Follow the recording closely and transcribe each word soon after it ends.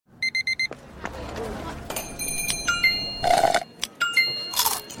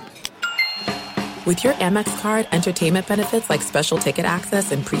With your Amex card, entertainment benefits like special ticket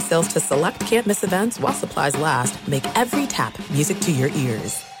access and pre-sales to select can't-miss events while supplies last make every tap music to your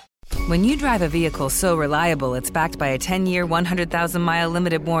ears. When you drive a vehicle so reliable it's backed by a 10-year, 100,000-mile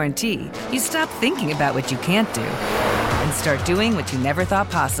limited warranty, you stop thinking about what you can't do and start doing what you never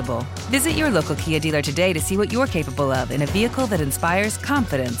thought possible. Visit your local Kia dealer today to see what you're capable of in a vehicle that inspires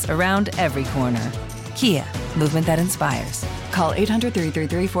confidence around every corner. Kia, movement that inspires. Call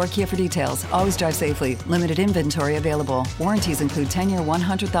 800-333-4KIA for details. Always drive safely. Limited inventory available. Warranties include 10-year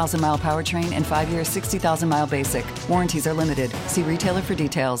 100,000-mile powertrain and 5-year 60,000-mile basic. Warranties are limited. See retailer for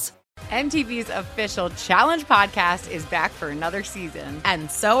details. MTV's official Challenge podcast is back for another season.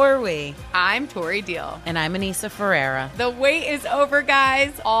 And so are we. I'm Tori Deal. And I'm Anissa Ferreira. The wait is over,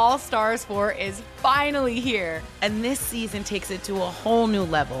 guys. All Stars 4 is finally here. And this season takes it to a whole new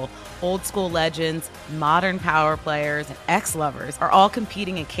level. Old school legends, modern power players, and ex-lovers are all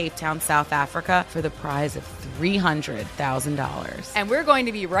competing in Cape Town, South Africa for the prize of $300,000. And we're going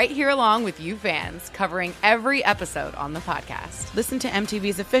to be right here along with you fans, covering every episode on the podcast. Listen to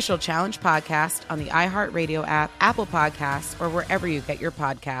MTV's official Challenge podcast on the iHeartRadio app, Apple Podcasts, or wherever you get your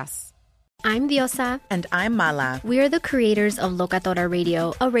podcasts. I'm Diosa. And I'm Mala. We are the creators of Locatora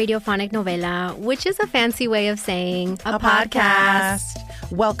Radio, a radiophonic novela, which is a fancy way of saying a podcast.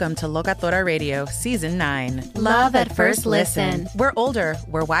 Welcome to Locatora Radio, Season 9. Love at first listen. We're older,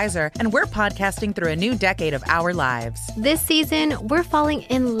 we're wiser, and we're podcasting through a new decade of our lives. This season, we're falling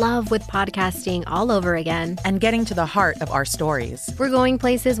in love with podcasting all over again. And getting to the heart of our stories. We're going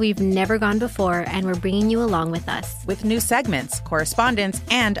places we've never gone before, and we're bringing you along with us. With new segments, correspondence,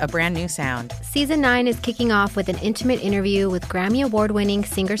 and a brand new sound. Season 9 is kicking off with an intimate interview with Grammy Award-winning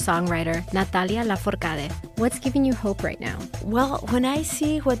singer-songwriter Natalia Lafourcade. What's giving you hope right now? Well, when I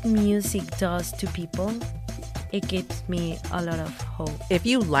see what music does to people, it gives me a lot of hope. If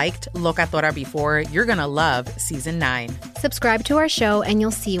you liked Locatora before, you're going to love Season 9. Subscribe to our show and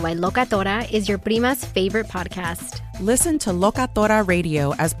you'll see why Locatora is your prima's favorite podcast. Listen to Locatora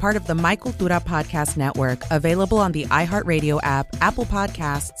Radio as part of the My Cultura Podcast Network, available on the iHeartRadio app, Apple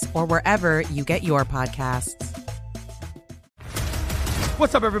Podcasts, or wherever you get your podcasts.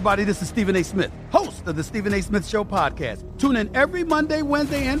 What's up, everybody? This is Stephen A. Smith, host of the Stephen A. Smith Show podcast. Tune in every Monday,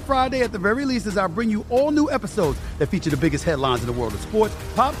 Wednesday, and Friday at the very least as I bring you all new episodes that feature the biggest headlines in the world of sports,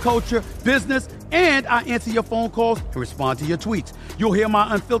 pop culture, business, and I answer your phone calls and respond to your tweets. You'll hear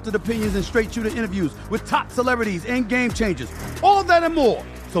my unfiltered opinions and straight-shooter interviews with top celebrities and game changers. All that and more.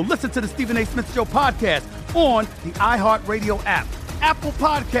 So listen to the Stephen A. Smith Show podcast on the iHeartRadio app, Apple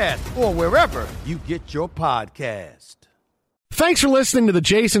Podcasts, or wherever you get your podcast. Thanks for listening to the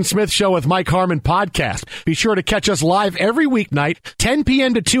Jason Smith Show with Mike Harmon podcast. Be sure to catch us live every weeknight, 10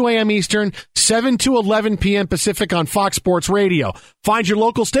 p.m. to 2 a.m. Eastern, 7 to 11 p.m. Pacific on Fox Sports Radio. Find your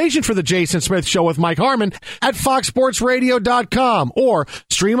local station for the Jason Smith Show with Mike Harmon at foxsportsradio.com or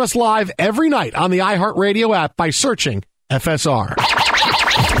stream us live every night on the iHeartRadio app by searching FSR. Now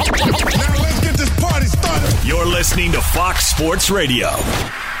let's get this party started. You're listening to Fox Sports Radio.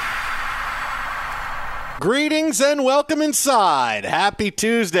 Greetings and welcome inside. Happy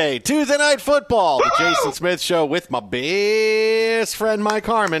Tuesday. Tuesday Night Football. The Jason Smith Show with my best friend Mike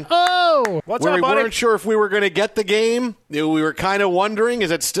Harmon. Oh, what's up, buddy? We weren't sure if we were going to get the game. We were kind of wondering,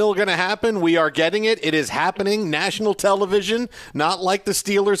 is it still going to happen? We are getting it. It is happening. National television, not like the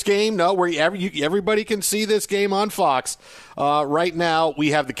Steelers game. No, where everybody can see this game on Fox. Right now,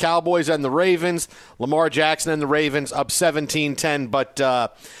 we have the Cowboys and the Ravens. Lamar Jackson and the Ravens up 17-10, but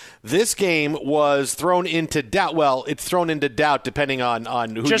this game was thrown into doubt. Well, it's thrown into doubt depending on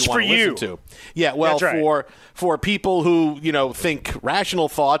who just you want to listen to. Yeah, well, that's right. For people who, think rational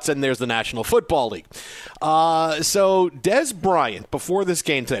thoughts, and there's the National Football League. So Des Bryant, before this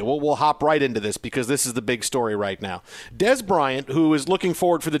game today, we'll hop right into this because this is the big story right now. Des Bryant, who is looking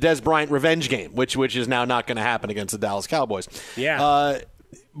forward for the Des Bryant revenge game, which is now not going to happen against the Dallas Cowboys. Yeah.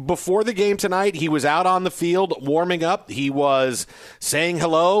 Before the game tonight, he was out on the field warming up. He was saying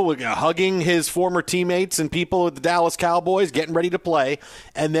hello, hugging his former teammates and people at the Dallas Cowboys, getting ready to play.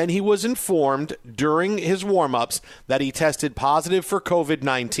 And then he was informed during his warm-ups that he tested positive for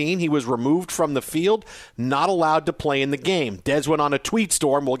COVID-19. He was removed from the field, not allowed to play in the game. Des went on a tweet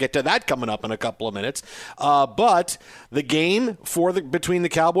storm. We'll get to that coming up in a couple of minutes. But the game between the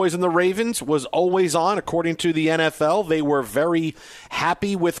Cowboys and the Ravens was always on, according to the NFL. They were very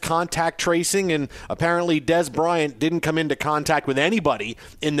happy with contact tracing, and apparently Des Bryant didn't come into contact with anybody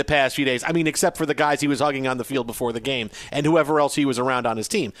in the past few days. I mean, except for the guys he was hugging on the field before the game and whoever else he was around on his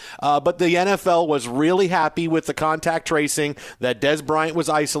team. But the NFL was really happy with the contact tracing, that Des Bryant was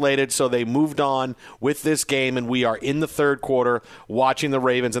isolated, so they moved on with this game, and we are in the third quarter watching the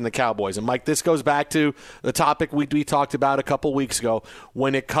Ravens and the Cowboys. And, Mike, this goes back to the topic we talked about a couple weeks ago.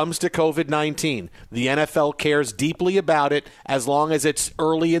 When it comes to COVID-19, the NFL cares deeply about it as long as it's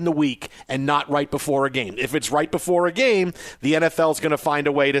early in the week and not right before a game. If it's right before a game, the NFL is going to find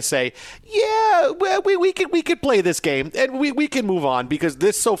a way to say, yeah, well, we could play this game and we can move on, because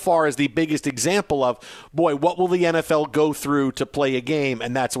this so far is the biggest example of, boy, what will the NFL go through to play a game?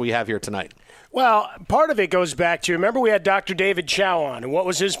 And that's what we have here tonight. Well, part of it goes back to, remember we had Dr. David Chow on, and what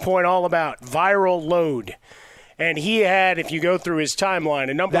was his point all about? Viral load. And he had, if you go through his timeline,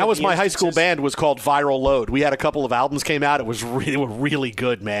 a number of That was my high school band, was called Viral Load. We had a couple of albums came out. It was really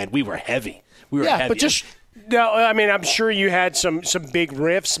good, man. We were heavy. Yeah, but just... No, I mean, I'm sure you had some big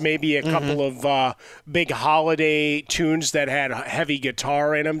riffs, maybe a couple of big holiday tunes that had heavy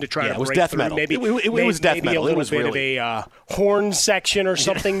guitar in them to try to break through. It was death metal. Maybe, it was death maybe metal. a little It was bit really... of a horn section or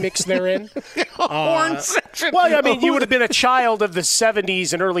something mixed therein. Horn section? Well, I mean, you would have been a child of the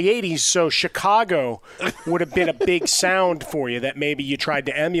 70s and early 80s, so Chicago would have been a big sound for you that maybe you tried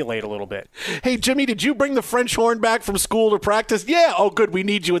to emulate a little bit. Hey, Jimmy, did you bring the French horn back from school to practice? Yeah. Oh, good. We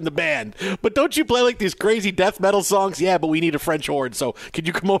need you in the band. But don't you play like these crazy death metal songs? Yeah, but we need a French horn, so could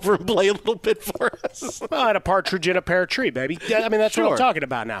you come over and play a little bit for us? Well, I had a partridge in a pear tree, baby. I mean, that's what I'm talking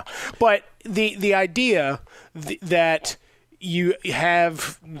about now. But the idea that you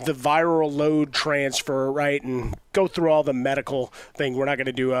have the viral load transfer, right, and go through all the medical thing. We're not going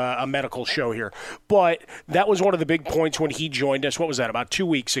to do a medical show here. But that was one of the big points when he joined us. What was that, about 2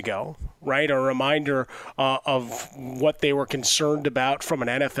 weeks ago, right? A reminder of what they were concerned about from an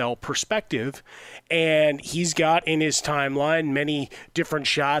NFL perspective. And he's got in his timeline many different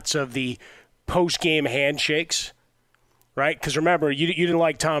shots of the post-game handshakes, right? Because remember, you didn't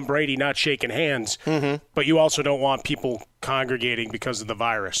like Tom Brady not shaking hands, but you also don't want people congregating because of the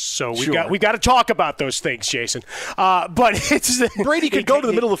virus. So we've got to talk about those things, Jason. But it's Brady could go to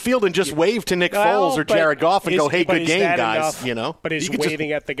the middle of the field and just wave to Nick Foles or Jared Goff and go, "Hey, good game, guys." Enough? You know, but is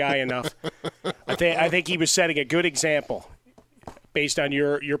waving at the guy enough? I think he was setting a good example based on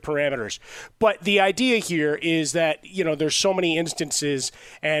your parameters. But the idea here is that, there's so many instances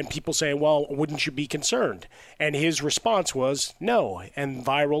and people saying, well, wouldn't you be concerned? And his response was no, and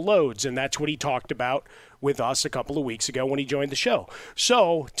viral loads. And that's what he talked about with us a couple of weeks ago when he joined the show.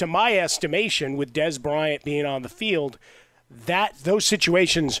 So to my estimation, with Des Bryant being on the field, those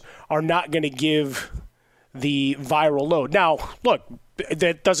situations are not going to give the viral load. Now, look,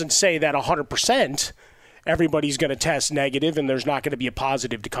 that doesn't say that 100% everybody's going to test negative and there's not going to be a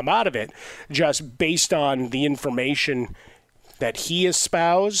positive to come out of it, just based on the information that he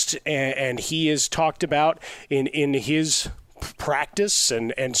espoused and he has talked about in his practice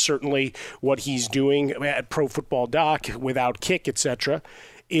and certainly what he's doing at Pro Football Doc without kick, etc.,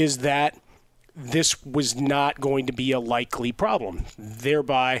 is that this was not going to be a likely problem.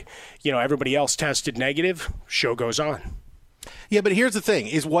 Thereby, everybody else tested negative, show goes on. Yeah, but here's the thing,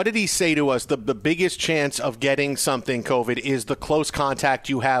 is what did he say to us? The biggest chance of getting something COVID is the close contact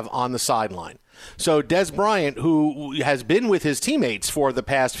you have on the sideline. So Des Bryant, who has been with his teammates for the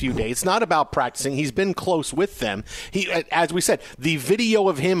past few days, it's not about practicing. He's been close with them. He, as we said, the video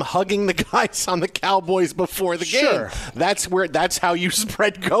of him hugging the guys on the Cowboys before the game. That's how you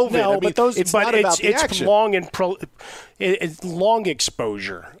spread COVID. No, it's not about the action. It's long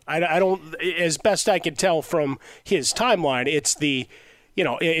exposure. I don't, as best I can tell from his timeline, it's the,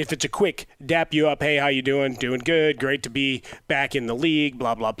 if it's a quick dap you up, hey, how you doing? Doing good. Great to be back in the league,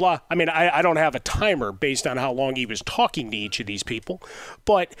 blah, blah, blah. I mean, I don't have a timer based on how long he was talking to each of these people,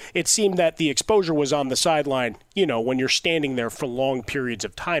 but it seemed that the exposure was on the sideline, when you're standing there for long periods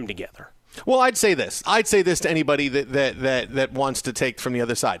of time together. Well, I'd say this to anybody that wants to take from the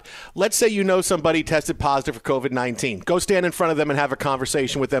other side. Let's say somebody tested positive for COVID-19. Go stand in front of them and have a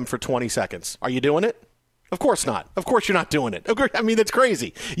conversation with them for 20 seconds. Are you doing it? Of course not. Of course you're not doing it. I mean, that's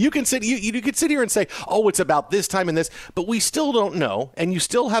crazy. You can sit here and say, oh, it's about this time and this, but we still don't know, and you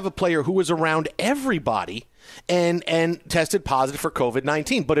still have a player who was around everybody and tested positive for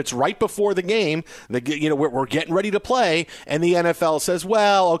COVID-19. But it's right before the game. We're getting ready to play, and the NFL says,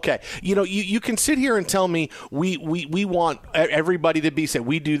 well, okay. You can sit here and tell me we want everybody to be safe.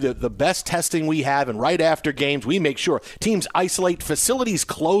 We do the best testing we have, and right after games, we make sure teams isolate, facilities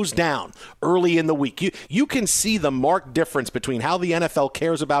close down early in the week. You can see the marked difference between how the NFL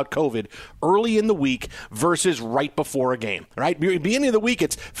cares about COVID early in the week versus right before a game. Right, beginning of the week,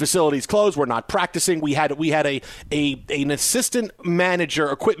 it's facilities closed. We're not practicing. We had an assistant manager,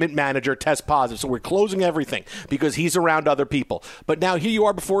 equipment manager, test positive, so we're closing everything because he's around other people. But now here you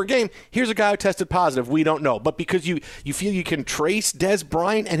are before a game. Here's a guy who tested positive. We don't know, but because you feel you can trace Des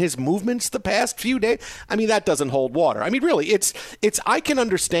Bryant and his movements the past few days, I mean, that doesn't hold water. I mean, really, it's. I can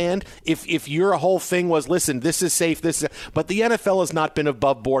understand if your whole thing was, listen, this is safe, but the NFL has not been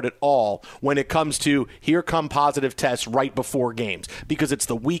above board at all when it comes to here come positive tests right before games, because it's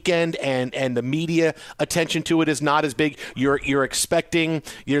the weekend and the media attention to it is not as big. You're expecting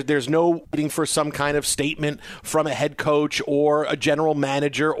there's no waiting for some kind of statement from a head coach or a general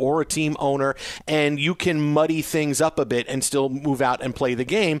manager or a team owner, and you can muddy things up a bit and still move out and play the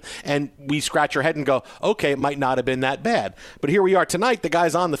game. And we scratch our head and go, okay, it might not have been that bad. But here we are tonight, the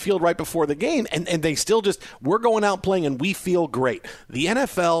guy's on the field right before the game, and they still we're going out playing and we feel great. The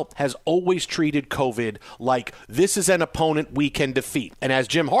NFL has always treated COVID like this is an opponent we can defeat. And as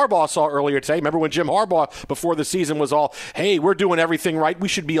Jim Harbaugh saw earlier today, remember when Jim Harbaugh before the season was all, hey, we're doing everything right, we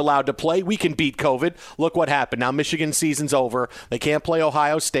should be allowed to play, we can beat COVID. Look what happened. Now Michigan season's over. They can't play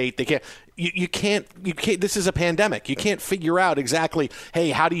Ohio State. They can't. You can't. This is a pandemic. You can't figure out exactly,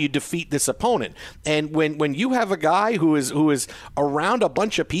 hey, how do you defeat this opponent? And when you have a guy who is around a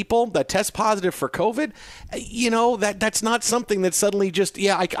bunch of people that test positive for COVID, that's not something that suddenly just,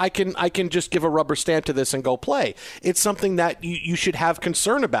 I can just give a rubber stamp to this and go play. It's something that you should have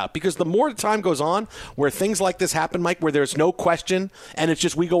concern about, because the more time goes on where things like this happen, Mike, where there's no question and it's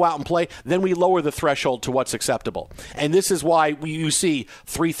just we go out and play, then we lower the threshold to what's acceptable. And this is why you see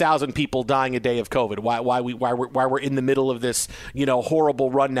 3,000 people dying a day of COVID. Why we're in the middle of this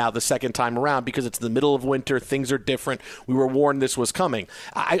horrible run now the second time around, because it's the middle of winter, things are different. We were warned this was coming.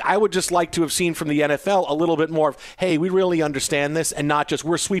 I would just like to have seen from the NFL a little bit more of, hey, we really understand this, and not just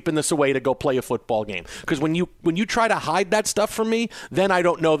we're sweeping this away to go play a football game. Because when you try to hide that stuff from me, then I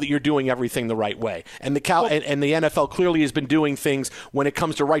don't know that you're doing everything the right way. And the NFL clearly has been doing things when it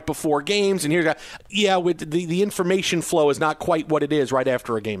comes to right before games. And with the information flow is not quite what it is right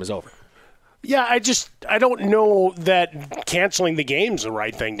after a game is over. Yeah, I don't know that canceling the game's the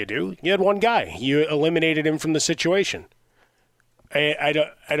right thing to do. You had one guy. You eliminated him from the situation. I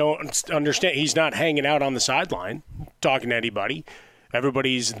don't understand. He's not hanging out on the sideline talking to anybody.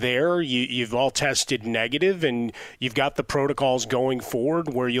 Everybody's there. You've all tested negative, and you've got the protocols going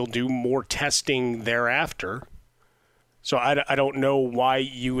forward where you'll do more testing thereafter. So I don't know why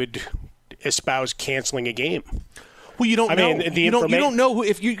you would espouse canceling a game. Well, you don't know. You don't know who,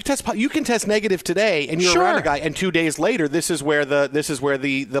 if you test. You can test negative today, and you're around a guy, and 2 days later, this is where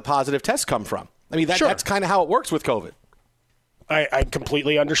the positive tests come from. I mean, that's kind of how it works with COVID. I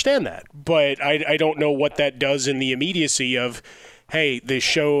completely understand that, but I don't know what that does in the immediacy of, hey, this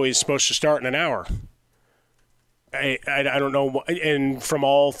show is supposed to start in an hour. I don't know, and from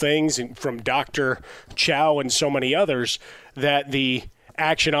all things, and from Dr. Chow and so many others, that the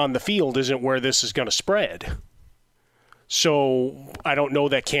action on the field isn't where this is going to spread. So I don't know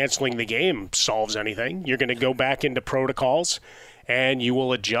that canceling the game solves anything. You're going to go back into protocols, and you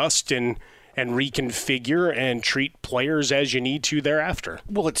will adjust and reconfigure and treat players as you need to thereafter.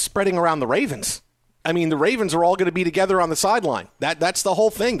 Well, it's spreading around the Ravens. I mean, the Ravens are all going to be together on the sideline. That's the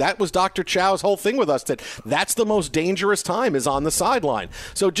whole thing. That was Dr. Chow's whole thing with us, that's the most dangerous time is on the sideline.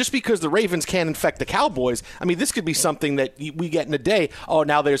 So just because the Ravens can't infect the Cowboys, I mean, this could be something that we get in a day. Oh,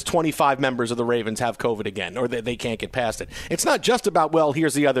 now there's 25 members of the Ravens have COVID again, or they can't get past it. It's not just about, well,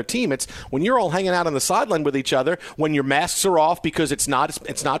 here's the other team. It's when you're all hanging out on the sideline with each other, when your masks are off because it's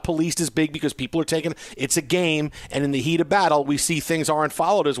not policed as big because people are taking, it's a game, and in the heat of battle, we see things aren't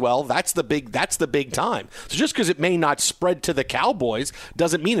followed as well. That's the big time. So just because it may not spread to the Cowboys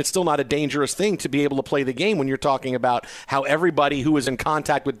doesn't mean it's still not a dangerous thing to be able to play the game when you're talking about how everybody who was in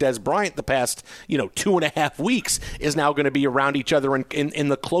contact with Des Bryant the past 2.5 weeks is now going to be around each other in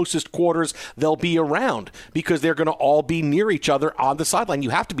the closest quarters they'll be around, because they're going to all be near each other on the sideline.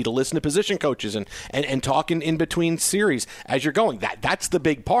 You have to be to listen to position coaches and talk in between series as you're going. That's the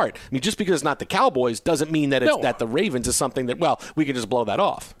big part. I mean, just because it's not the Cowboys doesn't mean that that the Ravens is something that, well, we can just blow that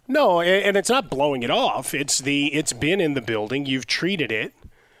off. No, and it's not blowing it off. It's been in the building. You've treated it.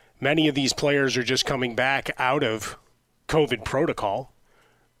 Many of these players are just coming back out of COVID protocol.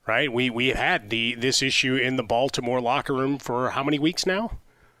 right? We had this issue in the Baltimore locker room for how many weeks now?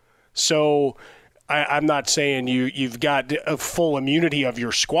 So I'm not saying you've got a full immunity of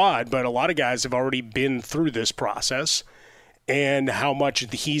your squad, but a lot of guys have already been through this process. And how much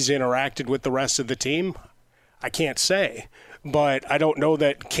he's interacted with the rest of the team, I can't say. But I don't know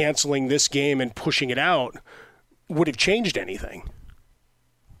that canceling this game and pushing it out would have changed anything.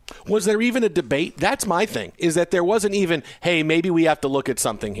 Was there even a debate? That's my thing, is that there wasn't even, hey, maybe we have to look at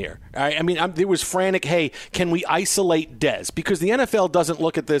something here. I mean, there was frantic, hey, can we isolate Dez? Because the NFL doesn't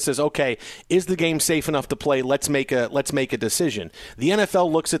look at this as, okay, is the game safe enough to play? Let's make a decision. The NFL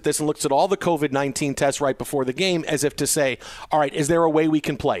looks at this and looks at all the COVID-19 tests right before the game as if to say, all right, is there a way we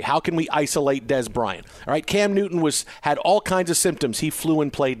can play? How can we isolate Dez Bryant? All right, Cam Newton had all kinds of symptoms. He flew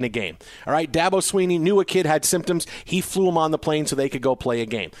and played in a game. All right, Dabo Swinney knew a kid had symptoms. He flew him on the plane so they could go play a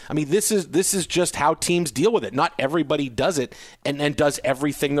game. I mean, this is just how teams deal with it. Not everybody does it and does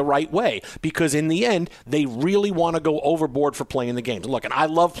everything the right way, because in the end, they really want to go overboard for playing the games. Look, and I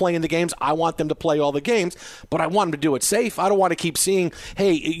love playing the games. I want them to play all the games, but I want them to do it safe. I don't want to keep seeing,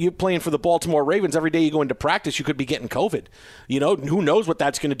 hey, you're playing for the Baltimore Ravens. Every day you go into practice, you could be getting COVID. You know, who knows what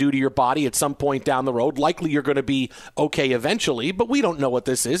that's going to do to your body at some point down the road. Likely you're going to be okay eventually, but we don't know what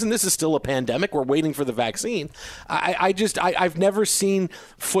this is, and this is still a pandemic. We're waiting for the vaccine. I've never seen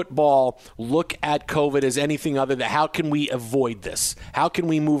football look at COVID as anything other than how can we avoid this? How can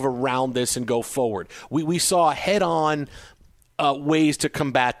we move around this and go forward? We saw head-on ways to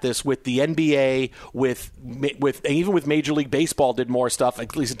combat this with the NBA, with even with Major League Baseball did more stuff,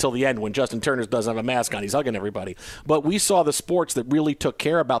 at least until the end when Justin Turner doesn't have a mask on. He's hugging everybody. But we saw the sports that really took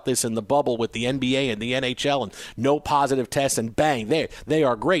care about this in the bubble with the NBA and the NHL and no positive tests, and bang, they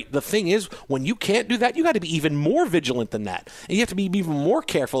are great. The thing is, when you can't do that, you got to be even more vigilant than that. And you have to be even more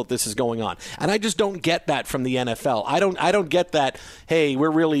careful if this is going on. And I just don't get that from the NFL. I don't get that, hey,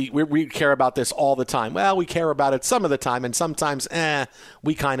 we care about this all the time. Well, we care about it some of the time, and sometimes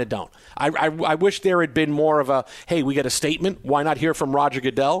we kind of don't. I wish there had been more of a, hey, we get a statement. Why not hear from Roger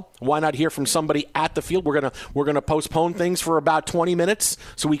Goodell? Why not hear from somebody at the field? We're gonna postpone things for about 20 minutes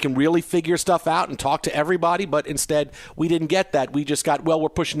so we can really figure stuff out and talk to everybody. But instead, we didn't get that. We just got, we're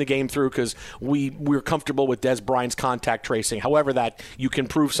pushing the game through because we're comfortable with Dez Bryant's contact tracing. However, that you can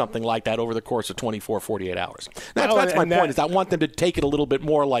prove something like that over the course of 24, 48 hours. That's my point. Is I want them to take it a little bit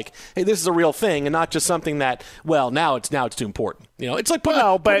more like, hey, this is a real thing, and not just something that, well, now it's too important. You know, it's like putting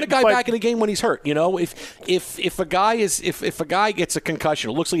a guy back in a game when he's hurt. You know, if a guy gets a concussion,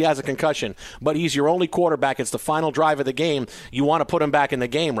 it looks like he has a concussion, but he's your only quarterback, it's the final drive of the game, you want to put him back in the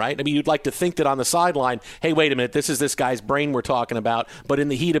game, right? I mean, you'd like to think that on the sideline, hey, wait a minute, this is this guy's brain we're talking about, but in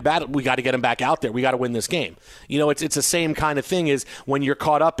the heat of battle, we got to get him back out there. We got to win this game. You know, it's the same kind of thing as when you're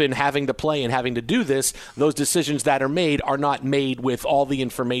caught up in having to play and having to do this, those decisions that are not made with all the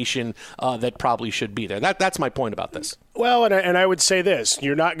information that probably should be there. That's my point about this. Well, and I would say this.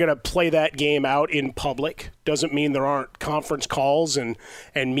 You're not going to play that game out in public. Doesn't mean there aren't conference calls and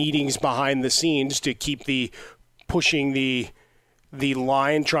meetings behind the scenes to keep pushing the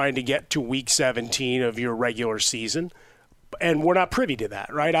line, trying to get to week 17 of your regular season. And we're not privy to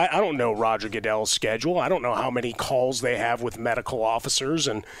that, right? I don't know Roger Goodell's schedule. I don't know how many calls they have with medical officers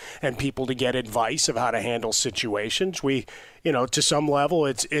and people to get advice of how to handle situations. To some level,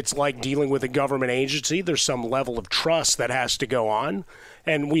 it's like dealing with a government agency. There's some level of trust that has to go on.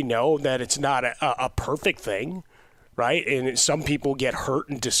 And we know that it's not a perfect thing, right? And some people get hurt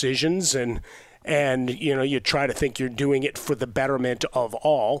in decisions and you try to think you're doing it for the betterment of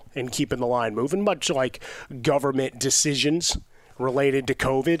all and keeping the line moving, much like government decisions related to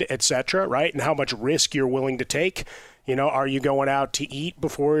COVID, et cetera, right? And how much risk you're willing to take. You know, are you going out to eat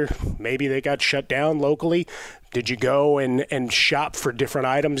before maybe they got shut down locally? Did you go and shop for different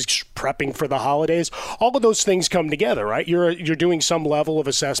items, prepping for the holidays? All of those things come together, right? You're doing some level of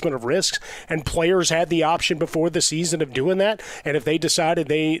assessment of risks, and players had the option before the season of doing that. And if they decided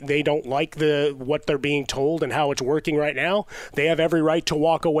they don't like what they're being told and how it's working right now, they have every right to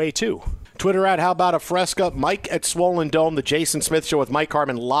walk away too. Twitter at How About a Fresca, Mike at Swollen Dome, the Jason Smith Show with Mike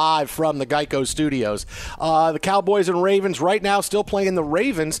Harmon live from the Geico Studios. The Cowboys and Ravens right now still playing the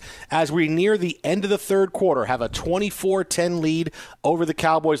Ravens as we near the end of the third quarter. Have a 24-10 lead over the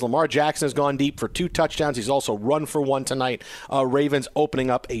Cowboys. Lamar Jackson has gone deep for 2 touchdowns. He's also run for 1 tonight. Ravens opening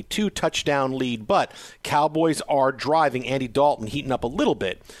up a 2-touchdown lead, but Cowboys are driving. Andy Dalton heating up a little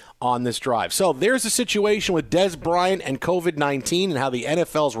bit on this drive. So there's a situation with Dez Bryant and COVID-19 and how the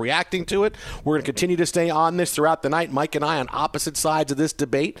NFL is reacting to it. We're going to continue to stay on this throughout the night. Mike and I on opposite sides of this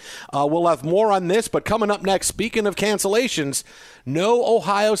debate. We'll have more on this, but coming up next, speaking of cancellations, no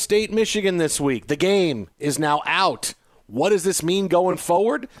Ohio State, Michigan this week. The game is now out. What does this mean going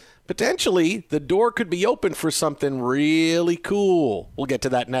forward? Potentially, the door could be open for something really cool. We'll get to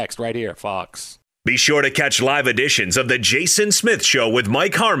that next right here, Fox. Be sure to catch live editions of The Jason Smith Show with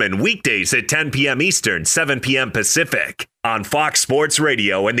Mike Harmon weekdays at 10 p.m. Eastern, 7 p.m. Pacific on Fox Sports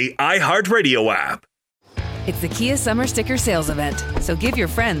Radio and the iHeartRadio app. It's the Kia Summer Sticker Sales Event, so give your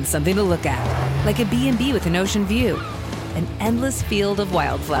friends something to look at, like a B&B with an ocean view, an endless field of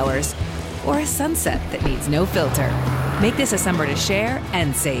wildflowers, or a sunset that needs no filter. Make this a summer to share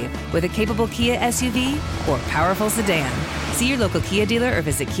and save with a capable Kia SUV or powerful sedan. See your local Kia dealer or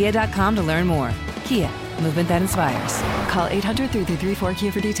visit kia.com to learn more. Kia, movement that inspires. Call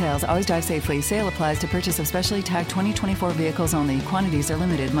 800-3334-KIA for details. Always drive safely. Sale applies to purchase of specially tagged 2024 vehicles only. Quantities are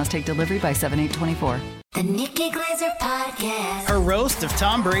limited. Must take delivery by 7/8/24. The Nikki Glaser Podcast. Her roast of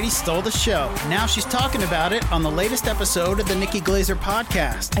Tom Brady stole the show. Now she's talking about it on the latest episode of the Nikki Glaser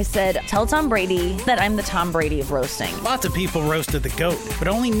Podcast. I said, tell Tom Brady that I'm the Tom Brady of roasting. Lots of people roasted the GOAT, but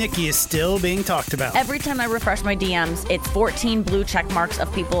only Nikki is still being talked about. Every time I refresh my DMs, it's 14 blue check marks of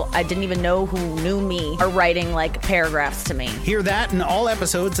people I didn't even know who knew me are writing like paragraphs to me. Hear that in all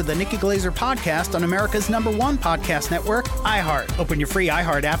episodes of the Nikki Glaser Podcast on America's #1 podcast network, iHeart. Open your free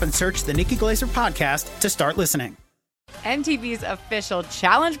iHeart app and search the Nikki Glaser Podcast to start listening. MTV's official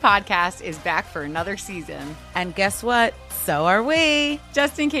Challenge podcast is back for another season. And guess what? So are we.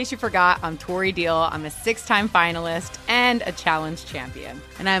 Just in case you forgot, I'm Tori Deal. I'm a 6-time finalist and a Challenge champion.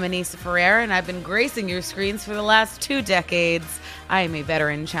 And I'm Anissa Ferreira, and I've been gracing your screens for the last 2 decades. I am a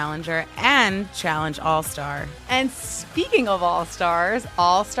veteran challenger and Challenge All-Star. And speaking of All-Stars,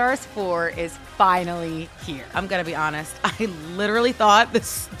 All-Stars 4 is finally here. I'm going to be honest. I literally thought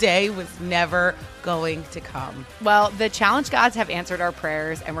this day was never going to come. Well, the Challenge gods have answered our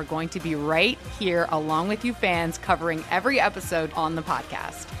prayers, and we're going to be right here along with you fans covering every episode on the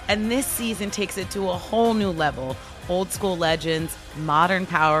podcast. And this season takes it to a whole new level. Old school legends, modern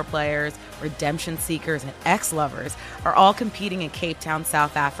power players, redemption seekers, and ex-lovers are all competing in Cape Town,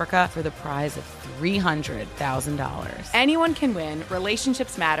 South Africa for the prize of $300,000. Anyone can win,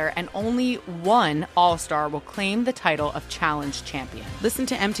 relationships matter, and only one All-Star will claim the title of Challenge champion. Listen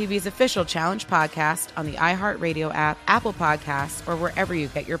to MTV's official Challenge podcast on the iHeartRadio app, Apple Podcasts, or wherever you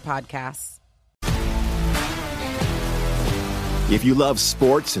get your podcasts. If you love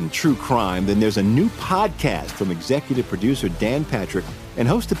sports and true crime, then there's a new podcast from executive producer Dan Patrick and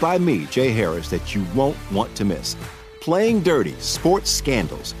hosted by me, Jay Harris, that you won't want to miss. Playing Dirty: Sports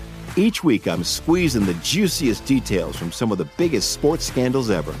Scandals. Each week, I'm squeezing the juiciest details from some of the biggest sports scandals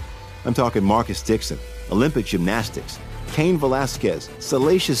ever. I'm talking Marcus Dixon, Olympic gymnastics, Cain Velasquez,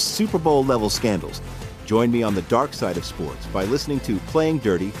 salacious Super Bowl-level scandals. Join me on the dark side of sports by listening to Playing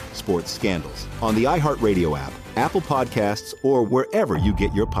Dirty: Sports Scandals on the iHeartRadio app, Apple Podcasts, or wherever you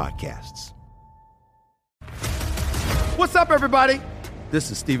get your podcasts. What's up, everybody?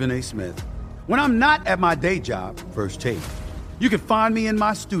 This is Stephen A. Smith. When I'm not at my day job, First Take, you can find me in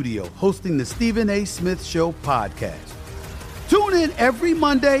my studio hosting the Stephen A. Smith Show podcast. Tune in every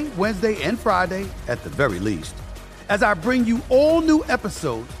Monday, Wednesday, and Friday, at the very least, as I bring you all new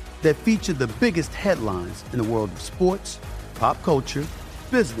episodes that feature the biggest headlines in the world of sports, pop culture,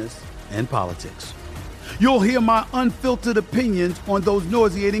 business, and politics. You'll hear my unfiltered opinions on those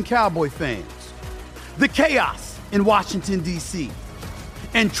nauseating Cowboy fans, the chaos in Washington, D.C.,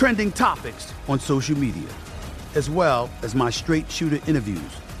 and trending topics on social media, as well as my straight shooter interviews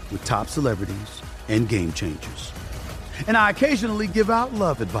with top celebrities and game changers. And I occasionally give out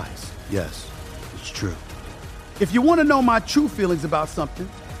love advice. Yes, it's true. If you want to know my true feelings about something,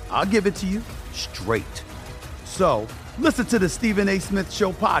 I'll give it to you straight. So listen to the Stephen A. Smith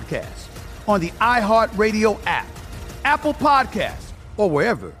Show podcast on the iHeartRadio app, Apple Podcasts, or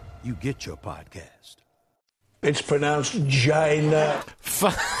wherever you get your podcast. It's pronounced Gina.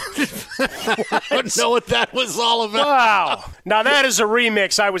 I don't know what that was all about. Wow. Now that is a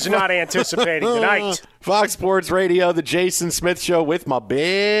remix I was not anticipating tonight. Fox Sports Radio, the Jason Smith Show with my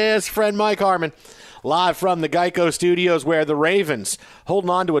best friend Mike Harmon. Live from the Geico Studios, where the Ravens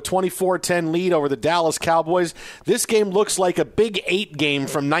holding on to a 24-10 lead over the Dallas Cowboys. This game looks like a Big 8 game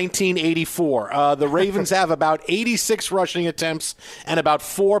from 1984. The Ravens have about 86 rushing attempts and about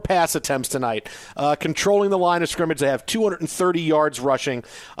 4 pass attempts tonight. Controlling the line of scrimmage, they have 230 yards rushing.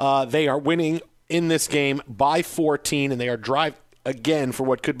 They are winning in this game by 14, and they are driving again for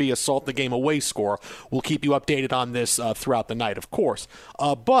what could be a salt the game away score. We'll keep you updated on this throughout the night, of course.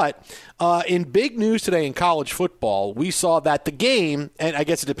 But in big news today in college football, we saw that the game, and I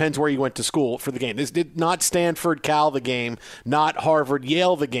guess it depends where you went to school for the game. This did not Stanford, Cal the game, not Harvard,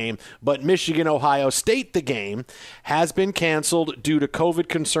 Yale the game, but Michigan, Ohio State the game has been canceled due to COVID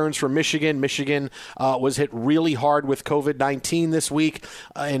concerns for Michigan. Michigan was hit really hard with COVID-19 this week,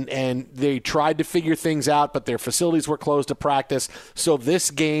 and they tried to figure things out, but their facilities were closed to practice. So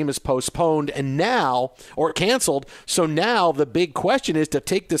this game is postponed and now, or canceled. So now the big question is to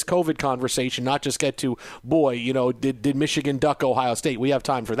take this COVID conversation, not just get to, boy, did Michigan duck Ohio State? We have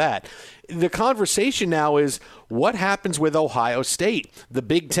time for that. The conversation now is what happens with Ohio State? The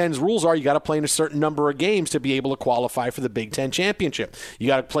Big Ten's rules are you got to play in a certain number of games to be able to qualify for the Big Ten championship. You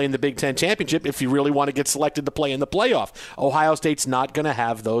got to play in the Big Ten championship if you really want to get selected to play in the playoff. Ohio State's not going to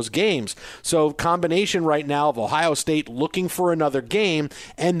have those games. So combination right now of Ohio State looking for another game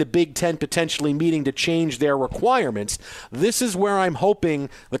and the Big Ten potentially meeting to change their requirements. This is where I'm hoping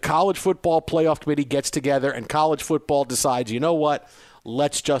the College Football Playoff Committee gets together and college football decides, you know what?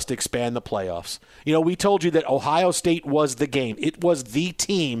 Let's just expand the playoffs. We told you that Ohio State was the game. It was the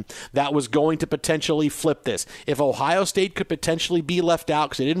team that was going to potentially flip this. If Ohio State could potentially be left out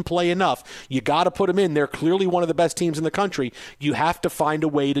because they didn't play enough, you got to put them in. They're clearly one of the best teams in the country. You have to find a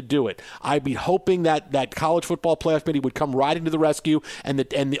way to do it. I'd be hoping that College Football Playoff Committee would come riding to the rescue and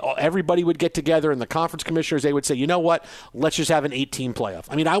everybody would get together and the conference commissioners, they would say, you know what, let's just have an 8-team playoff.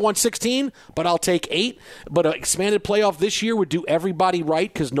 I mean, I want 16, but I'll take 8. But an expanded playoff this year would do everybody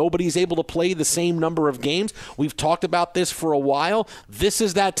right because nobody's able to play the same number of games. We've talked about this for a while. This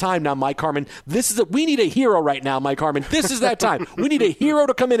is that time now, Mike Harmon. We need a hero right now, Mike Harmon. This is that time. We need a hero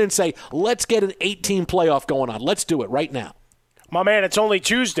to come in and say, let's get an 8-team playoff going on. Let's do it right now. My man, it's only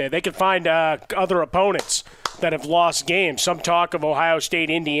Tuesday. They can find other opponents that have lost games. Some talk of Ohio State,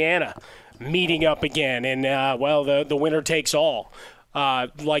 Indiana meeting up again, and, the winner takes all.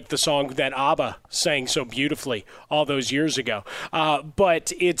 Like the song that ABBA sang so beautifully all those years ago.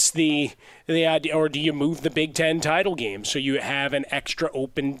 But it's the idea, or do you move the Big Ten title game so you have an extra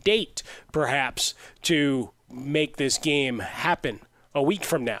open date, perhaps, to make this game happen a week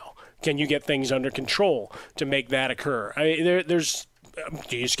from now? Can you get things under control to make that occur? I mean,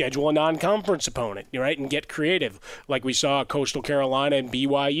 do you schedule a non-conference opponent, right, and get creative like we saw Coastal Carolina and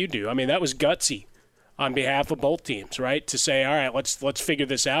BYU do? I mean, that was gutsy on behalf of both teams, right? To say, all right, let's figure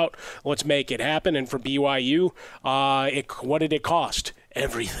this out. Let's make it happen. And for BYU, what did it cost?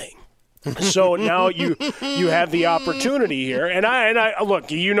 Everything. So now you have the opportunity here. And I look,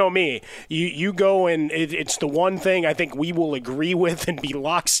 you know me. You go and it's the one thing I think we will agree with and be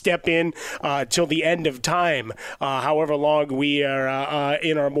lockstep in till the end of time, however long we are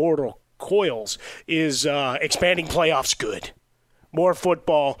in our mortal coils, is expanding playoffs good. More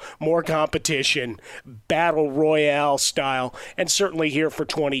football, more competition, battle royale style, and certainly here for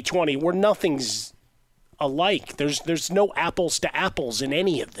 2020 where nothing's alike. There's no apples to apples in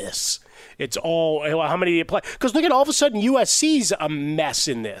any of this. It's all, how many do you play? Because look at all of a sudden USC's a mess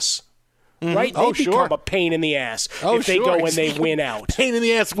in this. Right? They become a pain in the ass if they go and they win out. Pain in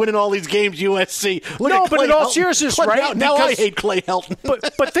the ass winning all these games, USC. But in all seriousness, right? Now I hate Clay Helton.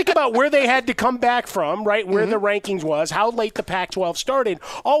 but think about where they had to come back from, right? Where the rankings was, how late the Pac-12 started.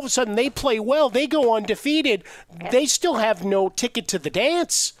 All of a sudden, they play well. They go undefeated. They still have no ticket to the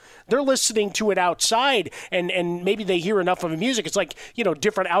dance. They're listening to it outside, and maybe they hear enough of the music. It's like,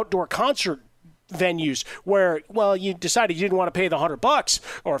 different outdoor concert venues where, you decided you didn't want to pay the $100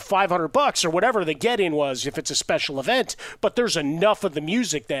 or $500 or whatever the get-in was if it's a special event, but there's enough of the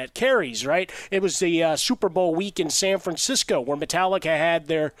music that carries, right? It was the Super Bowl week in San Francisco where Metallica had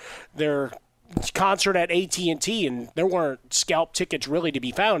their concert at AT&T, and there weren't scalp tickets really to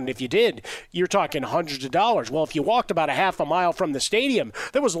be found. And if you did, you're talking hundreds of dollars. Well, if you walked about a half a mile from the stadium,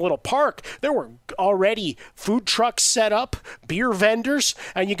 there was a little park. There were already food trucks set up, beer vendors,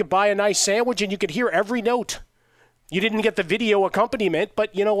 and you could buy a nice sandwich and you could hear every note. You didn't get the video accompaniment,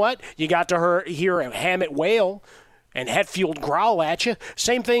 but you know what? You got to hear a Hammett wail and Hetfield growl at you.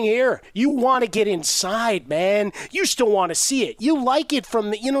 Same thing here. You want to get inside, man. You still want to see it. You like it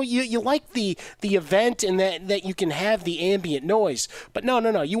from the, you like the event and that you can have the ambient noise. But no.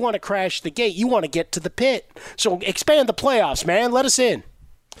 You want to crash the gate. You want to get to the pit. So expand the playoffs, man. Let us in.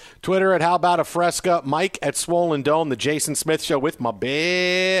 Twitter at How About a Fresca, Mike at Swollen Dome, the Jason Smith Show with my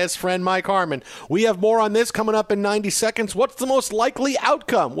best friend Mike Harmon. We have more on this coming up in 90 seconds. What's the most likely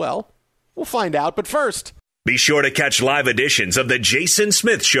outcome? Well, we'll find out. But first, be sure to catch live editions of The Jason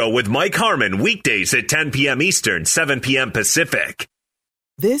Smith Show with Mike Harmon weekdays at 10 p.m. Eastern, 7 p.m. Pacific.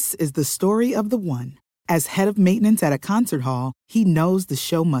 This is the story of the one. As head of maintenance at a concert hall, he knows the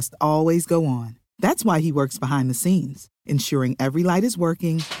show must always go on. That's why he works behind the scenes, ensuring every light is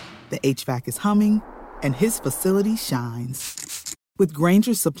working, the HVAC is humming, and his facility shines. With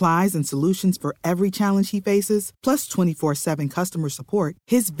Grainger's supplies and solutions for every challenge he faces, plus 24/7 customer support,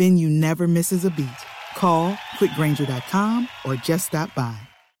 his venue never misses a beat. Call quickgrainger.com or just stop by.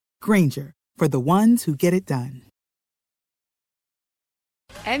 Grainger, for the ones who get it done.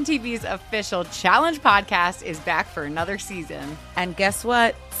 MTV's official Challenge podcast is back for another season. And guess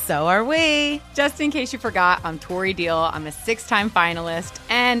what? So are we. Just in case you forgot, I'm Tori Deal. I'm a 6-time finalist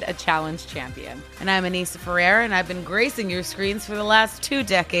and a Challenge champion. And I'm Anissa Ferreira, and I've been gracing your screens for the last 2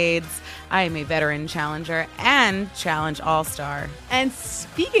 decades. I am a veteran challenger and Challenge All-Star. And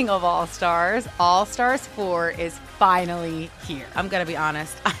speaking of All-Stars, All-Stars 4 is finally here. I'm going to be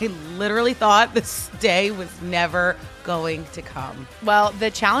honest. I literally thought this day was never going to come. Well,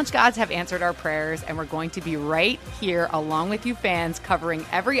 the Challenge gods have answered our prayers, and we're going to be right here along with you fans covering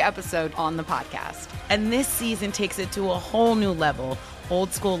every episode on the podcast. And this season takes it to a whole new level.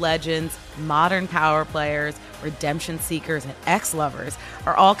 Old school legends, modern power players, redemption seekers, and ex-lovers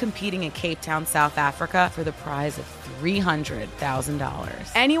are all competing in Cape Town, South Africa for the prize of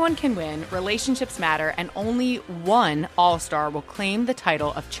 $300,000. Anyone can win, relationships matter, and only one All-Star will claim the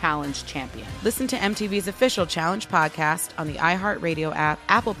title of Challenge champion. Listen to MTV's official Challenge podcast on the iHeartRadio app,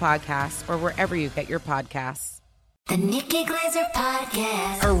 Apple Podcasts, or wherever you get your podcasts. The Nikki Glaser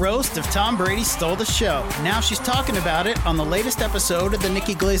Podcast. Her roast of Tom Brady stole the show. Now she's talking about it on the latest episode of the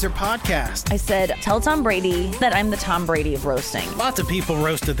Nikki Glaser Podcast. I said, tell Tom Brady that I'm the Tom Brady of roasting. Lots of people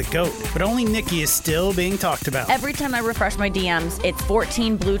roasted the GOAT, but only Nikki is still being talked about. Every time I refresh my DMs, it's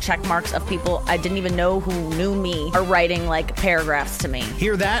 14 blue check marks of people I didn't even know who knew me are writing like paragraphs to me.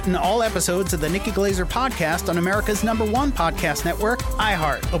 Hear that in all episodes of the Nikki Glaser Podcast on America's #1 podcast network,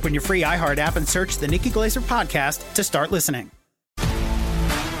 iHeart. Open your free iHeart app and search the Nikki Glaser Podcast to start listening.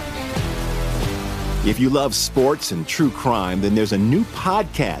 If you love sports and true crime, then there's a new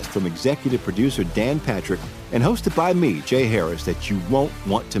podcast from executive producer Dan Patrick and hosted by me, Jay Harris, that you won't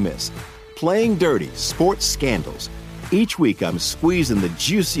want to miss. Playing Dirty: Sports Scandals. Each week, I'm squeezing the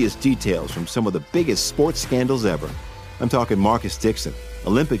juiciest details from some of the biggest sports scandals ever. I'm talking Marcus Dixon,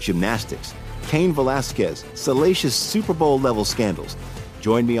 Olympic gymnastics, Cain Velasquez, salacious Super Bowl-level scandals.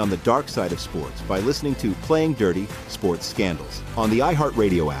 Join me on the dark side of sports by listening to Playing Dirty: Sports Scandals on the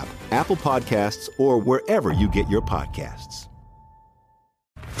iHeartRadio app, Apple Podcasts, or wherever you get your podcasts.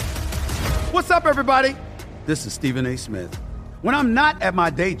 What's up, everybody? This is Stephen A. Smith. When I'm not at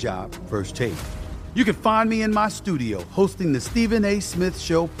my day job, First Take, you can find me in my studio hosting the Stephen A. Smith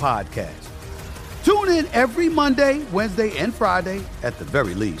Show podcast. Tune in every Monday, Wednesday, and Friday, at the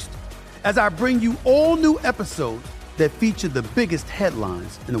very least, as I bring you all new episodes that feature the biggest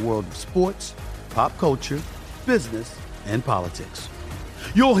headlines in the world of sports, pop culture, business, and politics.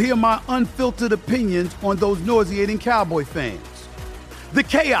 You'll hear my unfiltered opinions on those nauseating Cowboy fans, the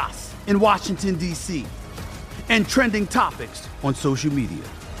chaos in Washington, D.C., and trending topics on social media,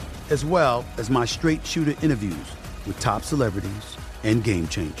 as well as my straight shooter interviews with top celebrities and game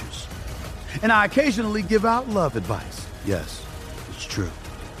changers. And I occasionally give out love advice. Yes, it's true.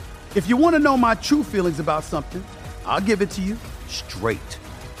 If you want to know my true feelings about something, I'll give it to you straight.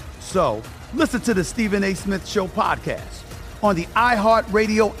 So, listen to the Stephen A. Smith Show podcast on the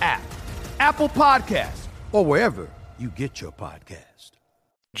iHeartRadio app, Apple Podcasts, or wherever you get your podcast.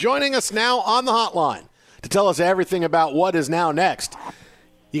 Joining us now on the hotline to tell us everything about what is now next.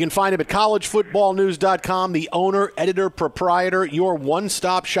 You can find him at collegefootballnews.com, the owner, editor, proprietor, your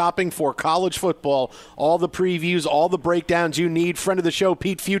one-stop shopping for college football. All the previews, all the breakdowns you need. Friend of the show,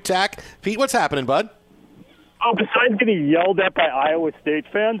 Pete Futak. Pete, what's happening, bud? Oh, besides getting yelled at by Iowa State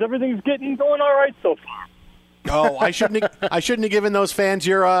fans, everything's going all right so far. Oh, I shouldn't have given those fans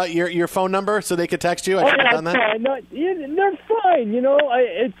your phone number so they could text you. I shouldn't have done that. Fine. No, they're fine. You know,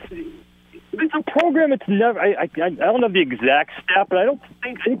 it's a program. It's never. I don't have the exact stat, but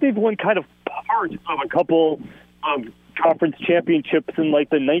I think they've won kind of part of a couple of conference championships in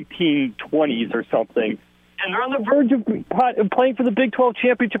like the 1920s or something. And they're on the verge of playing for the Big 12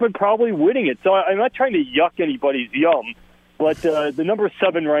 championship and probably winning it. So I'm not trying to yuck anybody's yum, but the number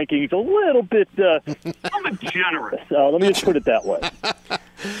 7 ranking is a little bit generous. Let me just put it that way.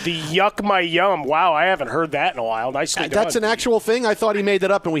 The yuck my yum. Wow, I haven't heard that in a while. Nicely done. That's an actual thing? I thought he made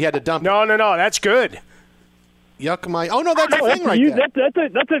that up and we had to dump it. No, that's good. Yuck my... Oh, no, that's a thing right there.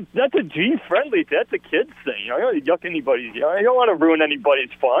 That's a G-friendly... That's a kid's thing. I don't yuck anybody's... I don't want to ruin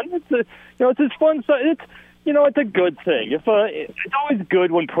anybody's fun. It's his fun... It's a good thing. It's always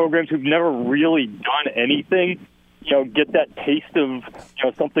good when programs who've never really done anything get that taste of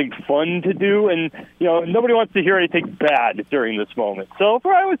something fun to do, and nobody wants to hear anything bad during this moment. So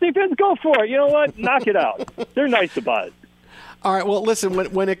for Iowa State fans, go for it. You know what? Knock it out. They're nice about it. All right, well, listen,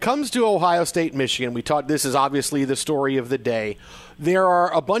 when it comes to Ohio State, Michigan, this is obviously the story of the day. There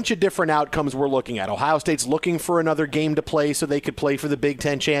are a bunch of different outcomes we're looking at. Ohio State's looking for another game to play so they could play for the Big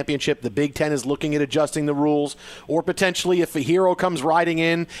Ten championship. The Big Ten is looking at adjusting the rules, or potentially if a hero comes riding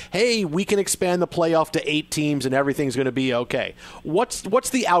in, hey, we can expand the playoff to 8 teams and everything's going to be okay. What's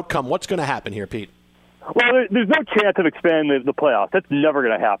the outcome? What's going to happen here, Pete? Well, there's no chance of expanding the playoff. That's never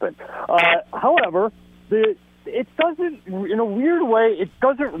going to happen. However, it doesn't, in a weird way, it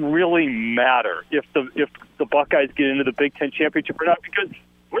doesn't really matter if the Buckeyes get into the Big Ten championship or not, because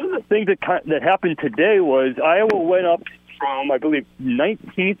one of the things that happened today was Iowa went up from, I believe,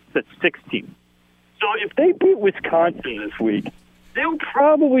 19th to 16th. So if they beat Wisconsin this week, they'll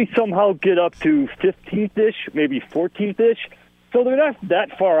probably somehow get up to 15th-ish, maybe 14th-ish. So they're not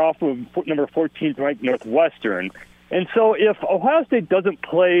that far off of number 14th ranked Northwestern. And so if Ohio State doesn't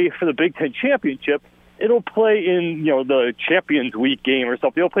play for the Big Ten championship, it'll play in the Champions Week game or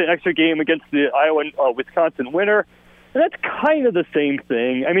something. It'll play an extra game against the Iowa-Wisconsin winner. And that's kind of the same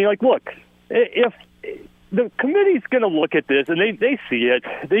thing. I mean, look, if the committee's going to look at this, and they see it.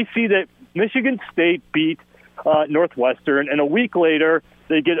 They see that Michigan State beat Northwestern, and a week later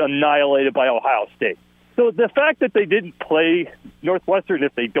they get annihilated by Ohio State. So the fact that they didn't play Northwestern,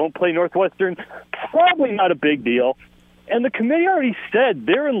 if they don't play Northwestern, probably not a big deal. And the committee already said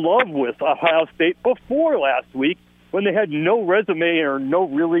they're in love with Ohio State before last week when they had no resume or no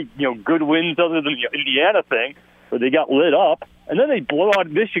really good wins other than the Indiana thing where they got lit up. And then they blow out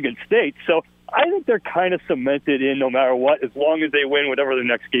Michigan State. So I think they're kind of cemented in no matter what, as long as they win whatever the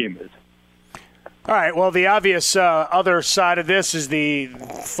next game is. All right, well, the obvious other side of this is the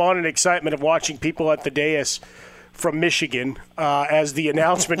fun and excitement of watching people at the dais from Michigan as the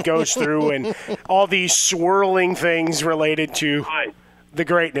announcement goes through and all these swirling things related to the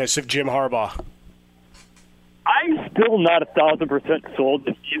greatness of Jim Harbaugh. I'm still not 1,000% sold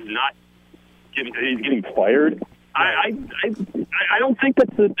that he's getting fired. I don't think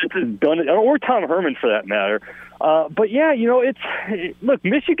that's done, or Tom Herman for that matter. But yeah, look,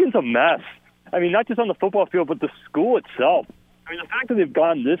 Michigan's a mess. I mean, not just on the football field, but the school itself. I mean, the fact that they've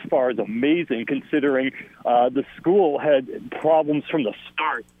gone this far is amazing, considering the school had problems from the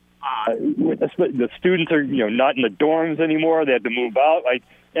start. The students are, not in the dorms anymore. They had to move out.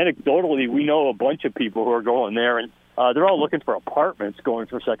 Anecdotally, we know a bunch of people who are going there, and they're all looking for apartments going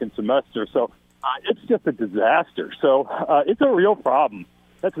for second semester. So it's just a disaster. So it's a real problem.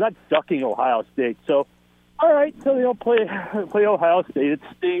 That's not ducking Ohio State. So, all right, so they don't play Ohio State. It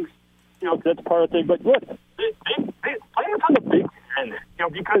stinks. That's part of the thing. But look, they play for the Big Ten,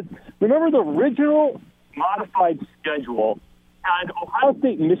 because remember the original modified schedule had Ohio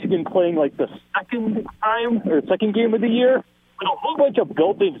State and Michigan playing the second game of the year with a whole bunch of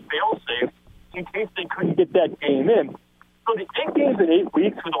built-in fail-safes in case they couldn't get that game in. So the 8 games in 8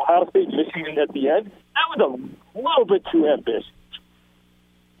 weeks with Ohio State and Michigan at the end, that was a little bit too ambitious.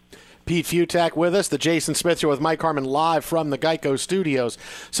 Pete Futak with us, the Jason Smith Show with Mike Harmon live from the Geico Studios.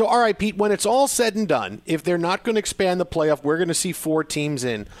 So, all right, Pete, when it's all said and done, if they're not going to expand the playoff, we're going to see 4 teams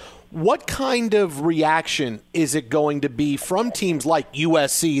in. What kind of reaction is it going to be from teams like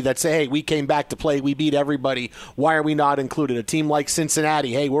USC that say, hey, we came back to play, we beat everybody, why are we not included? A team like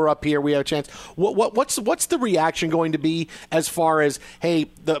Cincinnati, hey, we're up here, we have a chance. What's the reaction going to be as far as, hey,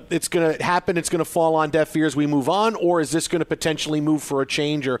 it's going to happen, it's going to fall on deaf ears, we move on, or is this going to potentially move for a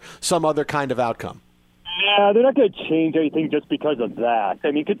change or some other kind of outcome? Yeah, they're not going to change anything just because of that.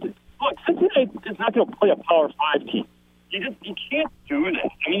 I mean, look, Cincinnati is not going to play a Power 5 team. You can't do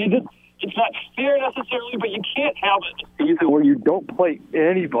that. I mean, it's not fair necessarily, but you can't have a season where you don't play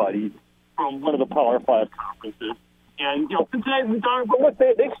anybody from one of the Power 5 conferences. And, Cincinnati's done, but look,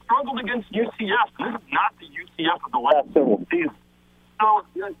 they struggled against UCF. This is not the UCF of the last several seasons. So,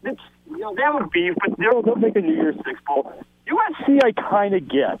 they have a beef, but they'll make a New Year's Six Bowl. USC I kind of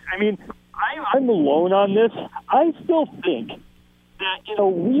get. I mean, I'm alone on this. I still think that in a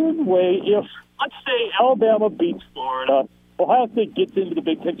weird way, if, let's say, Alabama beats Florida, Ohio State gets into the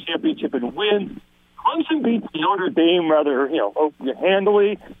Big Ten championship and wins, Clemson beats Notre Dame rather,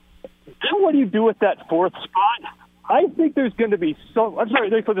 handily, then what do you do with that 4th spot? I think there's going to be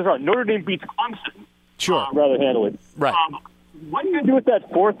Notre Dame beats Clemson rather handily. Right. What do you do with that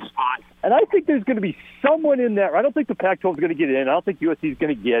 4th spot? And I think there's going to be someone in there. I don't think the Pac-12 is going to get in. I don't think USC is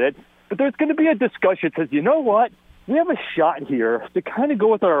going to get it. But there's going to be a discussion that says, you know what? We have a shot here to kind of go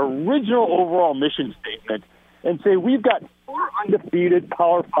with our original overall mission statement and say we've got 4 undefeated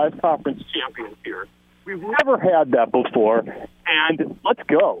Power 5 conference champions here. We've never had that before, and let's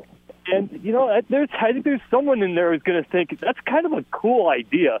go. And, I think there's someone in there who's going to think that's kind of a cool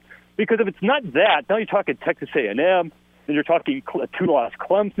idea, because if it's not that, now you're talking Texas A&M, then you're talking a two-loss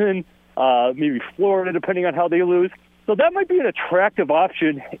Clemson, maybe Florida, depending on how they lose. So that might be an attractive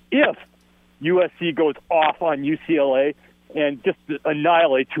option if USC goes off on UCLA and just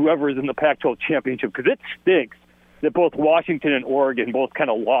annihilates whoever is in the Pac-12 championship, because it stinks that both Washington and Oregon both kind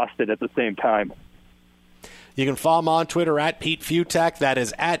of lost it at the same time. You can follow him on Twitter at Pete Futak. That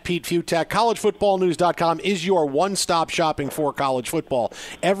is at Pete Futak. CollegeFootballNews.com is your one-stop shopping for college football.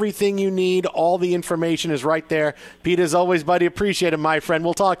 Everything you need, all the information is right there. Pete, as always, buddy, appreciate it, my friend.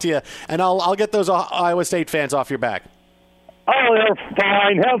 We'll talk to you, and I'll get those Iowa State fans off your back. Oh, they're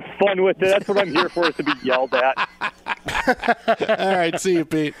fine. Have fun with it. That's what I'm here for, is to be yelled at. All right, see you,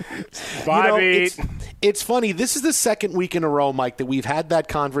 Pete. Bye, Pete. It's funny. This is the second week in a row, Mike, that we've had that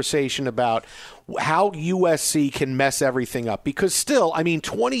conversation about how USC can mess everything up. Because still,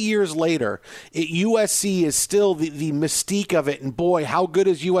 20 years later, USC is still the mystique of it. And boy, how good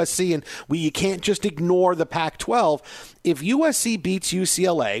is USC? And you can't just ignore the Pac-12. If USC beats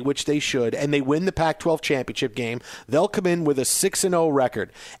UCLA, which they should, and they win the Pac-12 championship game, they'll come in with a 6-0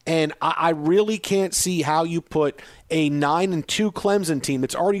 record. And I really can't see how you put a 9-2 Clemson team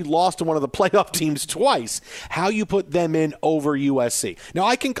that's already lost to one of the playoff teams twice, how you put them in over USC. Now,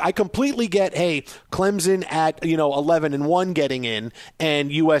 I completely get, hey, Clemson at 11-1 getting in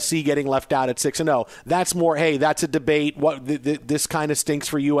and USC getting left out at 6-0. That's more, hey, that's a debate. This kind of stinks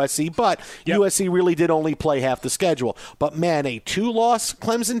for USC, but USC really did only play half the schedule. But man, a 2-loss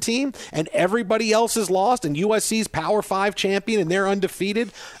Clemson team and everybody else is lost, and USC's Power 5 champion and they're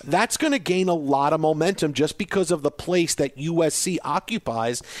undefeated. That's going to gain a lot of momentum just because of the place that USC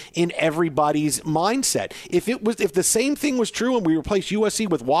occupies in everybody's mindset. If the same thing was true and we replace USC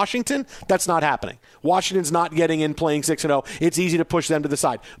with Washington, that's not happening. Washington's not getting in playing 6-0. It's easy to push them to the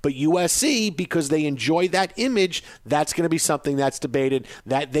side. But USC, because they enjoy that image, that's going to be something that's debated,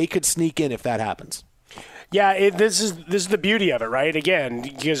 that they could sneak in if that happens. Yeah, this is the beauty of it, right? Again,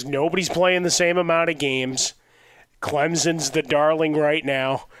 because nobody's playing the same amount of games. Clemson's the darling right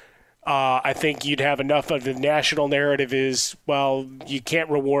now. I think you'd have enough of the national narrative is, well, you can't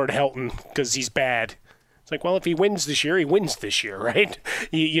reward Helton because he's bad. It's like, well, if he wins this year, he wins this year, right?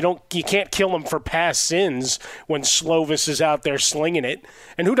 You can't kill him for past sins when Slovis is out there slinging it.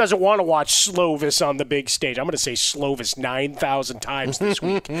 And who doesn't want to watch Slovis on the big stage? I'm going to say Slovis 9,000 times this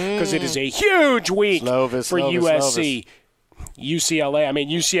week because it is a huge week for USC. UCLA.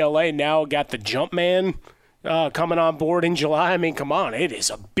 UCLA now got the jump man coming on board in July. Come on, it is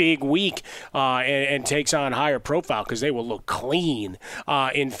a big week and takes on higher profile because they will look clean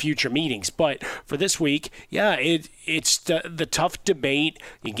in future meetings. But for this week, it's the tough debate.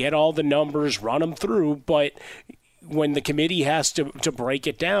 You get all the numbers, run them through, but when the committee has to break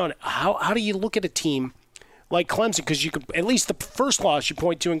it down, how do you look at a team like Clemson? Because you could, at least the first loss you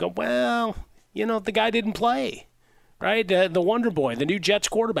point to and go, well, the guy didn't play. Right? The Wonder Boy, the new Jets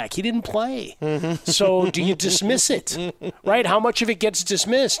quarterback, he didn't play. Mm-hmm. So do you dismiss it? Right? How much of it gets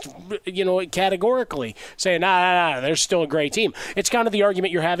dismissed, categorically, saying, nah, they're still a great team. It's kind of the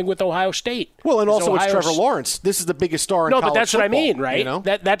argument you're having with Ohio State. Well, and also it's Trevor Lawrence. This is the biggest star in college football. No, but that's what I mean,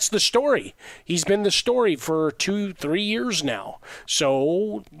 right? That's the story. He's been the story for 2-3 years now.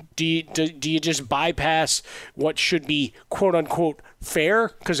 So do you just bypass what should be, quote-unquote, fair?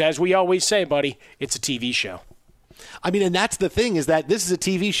 Because as we always say, buddy, it's a TV show. And that's the thing, is that this is a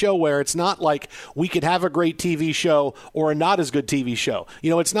TV show where it's not like we could have a great TV show or a not as good TV show.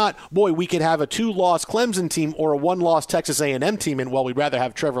 It's not, boy, we could have a 2-loss Clemson team or a 1-loss Texas A&M team, and we'd rather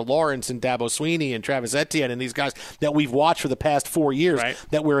have Trevor Lawrence and Dabo Swinney and Travis Etienne and these guys that we've watched for the past 4 years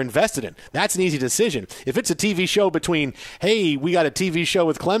that we're invested in. That's an easy decision. If it's a TV show between, hey, we got a TV show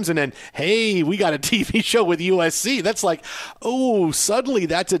with Clemson and, hey, we got a TV show with USC, that's like, oh, suddenly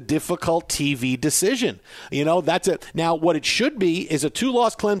that's a difficult TV decision. That's it. Now, what it should be is a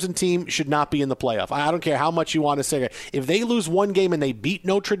 2-loss Clemson team should not be in the playoff. I don't care how much you want to say it. If they lose one game and they beat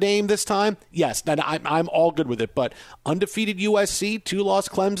Notre Dame this time, yes, then I'm all good with it. But undefeated USC, 2-loss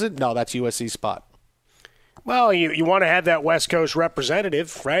Clemson, no, that's USC's spot. Well, you want to have that West Coast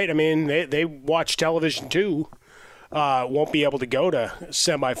representative, right? They watch television too. Won't be able to go to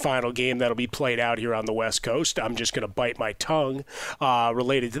semifinal game that'll be played out here on the West Coast. I'm just going to bite my tongue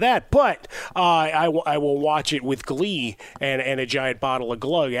related to that. But I will watch it with glee and a giant bottle of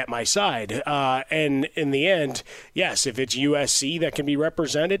glug at my side. And in the end, yes, if it's USC that can be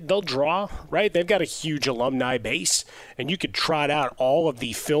represented, they'll draw, right? They've got a huge alumni base, and you could trot out all of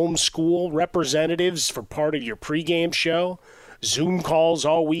the film school representatives for part of your pregame show. Zoom calls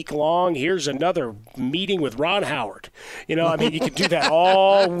all week long. Here's another meeting with Ron Howard. You could do that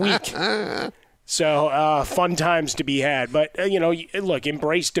all week. So fun times to be had. But, look,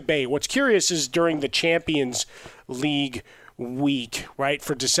 embrace debate. What's curious is during the Champions League week, right,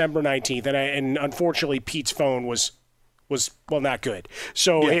 for December 19th, and unfortunately Pete's phone was not good.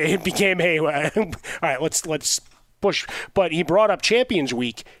 So it became, hey, all right, let's push. But he brought up Champions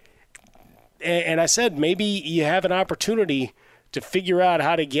Week, and I said maybe you have an opportunity to figure out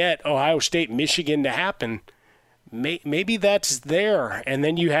how to get Ohio State, Michigan to happen. Maybe that's there, and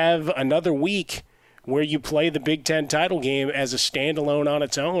then you have another week where you play the Big Ten title game as a standalone on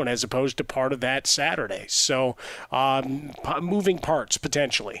its own as opposed to part of that Saturday. So moving parts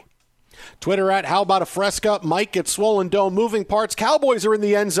potentially. Twitter at How About a Fresca. Mike gets Swollen Dome. Moving parts. Cowboys are in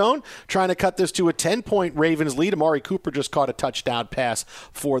the end zone trying to cut this to a 10-point Ravens lead. Amari Cooper just caught a touchdown pass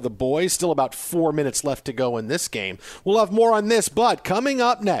for the boys. Still about 4 minutes left to go in this game. We'll have more on this, but coming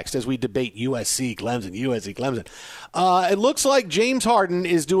up next as we debate USC Clemson. It looks like James Harden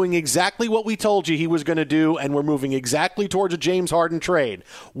is doing exactly what we told you he was going to do, and we're moving exactly towards a James Harden trade.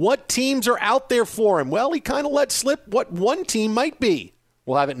 What teams are out there for him? Well, he kind of let slip what one team might be.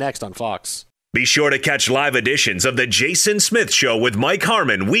 We'll have it next on Fox. Be sure to catch live editions of The Jason Smith Show with Mike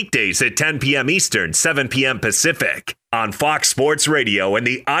Harmon weekdays at 10 p.m. Eastern, 7 p.m. Pacific on Fox Sports Radio and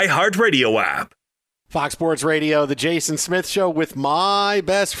the iHeartRadio app. Fox Sports Radio, The Jason Smith Show with my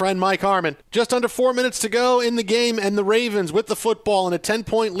best friend Mike Harmon. Just under 4 minutes to go in the game, and the Ravens with the football in a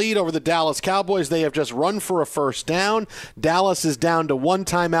 10-point lead over the Dallas Cowboys. They have just run for a first down. Dallas is down to one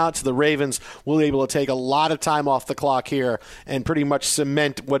timeout, so the Ravens will be able to take a lot of time off the clock here and pretty much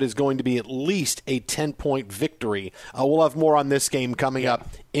cement what is going to be at least a 10-point victory. We'll have more on this game coming up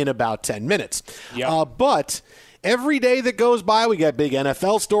in about 10 minutes. But every day that goes by, we got big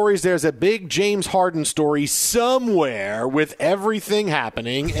NFL stories. There's a big James Harden story somewhere with everything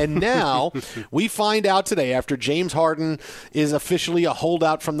happening. And now we find out today, after James Harden is officially a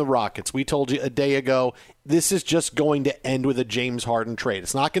holdout from the Rockets. We told you a day ago, this is just going to end with a James Harden trade.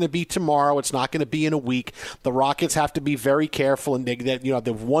 It's not going to be tomorrow. It's not going to be in a week. The Rockets have to be very careful, and they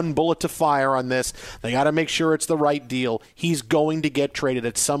have one bullet to fire on this. They got to make sure it's the right deal. He's going to get traded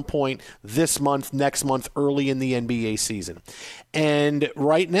at some point this month, next month, early in the NBA season. And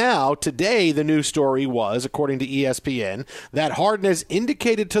right now, today, the news story was, according to ESPN, that Harden has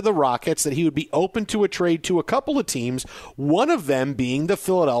indicated to the Rockets that he would be open to a trade to a couple of teams, one of them being the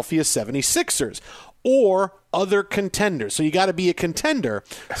Philadelphia 76ers. Or other contenders. So you got to be a contender.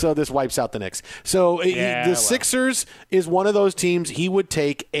 So this wipes out the Knicks. So the Sixers is one of those teams he would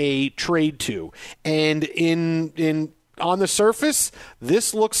take a trade to. And in on the surface,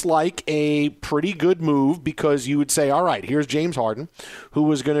 this looks like a pretty good move because you would say, all right, here's James Harden,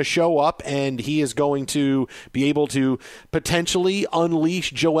 who is going to show up, and he is going to be able to potentially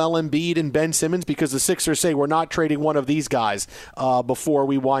unleash Joel Embiid and Ben Simmons, because the Sixers say we're not trading one of these guys before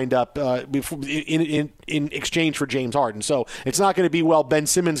we wind up in exchange for James Harden. So it's not going to be, well, Ben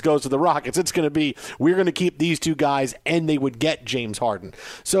Simmons goes to the Rockets. It's going to be, we're going to keep these two guys, and they would get James Harden.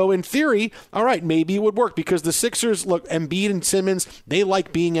 So in theory, all right, maybe it would work, because the Sixers, look, Embiid and Simmons, they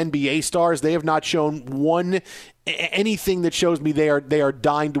like being NBA stars. They have not shown anything that shows me they are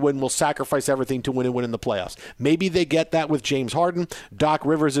dying to win, will sacrifice everything to win and win in the playoffs. Maybe they get that with James Harden. Doc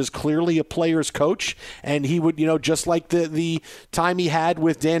Rivers is clearly a player's coach, and he would, just like the time he had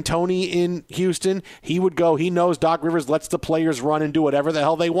with D'Antoni in Houston, he would go, he knows Doc Rivers lets the players run and do whatever the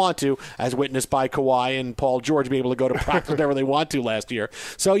hell they want to, as witnessed by Kawhi and Paul George being able to go to practice whatever they want to last year.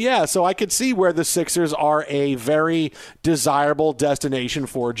 So I could see where the Sixers are a very desirable destination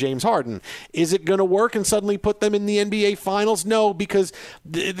for James Harden. Is it going to work and suddenly put them in the NBA Finals? No, because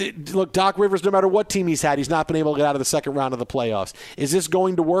look, Doc Rivers, no matter what team he's had, he's not been able to get out of the second round of the playoffs. Is this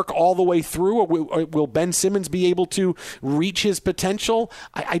going to work all the way through, or will Ben Simmons be able to reach his potential?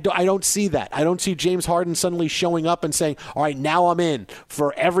 I don't see that. I don't see James Harden suddenly showing up and saying, all right, now I'm in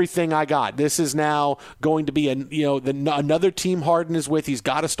for everything I got. This is now going to be another team Harden is with. He's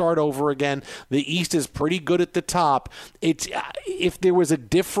got to start over again. The East is pretty good at the top. If there was a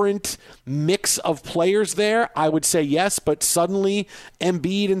different mix of players there, I would say yes, but suddenly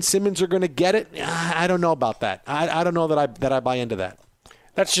Embiid and Simmons are going to get it. I don't know about that. I don't know that I buy into that.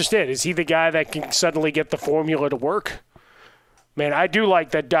 That's just it. Is he the guy that can suddenly get the formula to work? Man, I do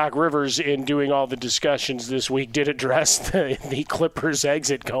like that Doc Rivers, in doing all the discussions this week, did address the Clippers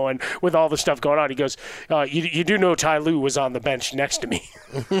exit going with all the stuff going on. He goes, you do know Ty Lue was on the bench next to me.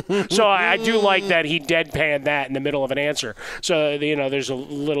 So I do like that he deadpanned that in the middle of an answer. So, there's a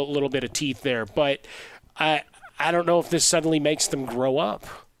little bit of teeth there. But I don't know if this suddenly makes them grow up.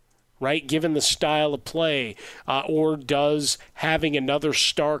 right, given the style of play? Or does having another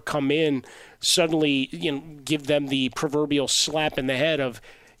star come in suddenly, give them the proverbial slap in the head of,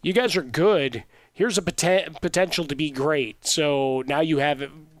 you guys are good, here's a potential to be great. So now you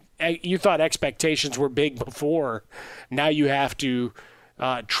thought expectations were big before. Now you have to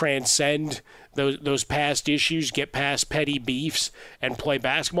transcend those past issues, get past petty beefs, and play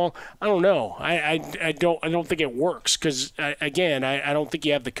basketball. I don't know. I don't think it works because again, I don't think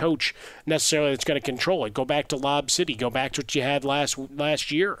you have the coach necessarily that's going to control it. Go back to Lob City. Go back to what you had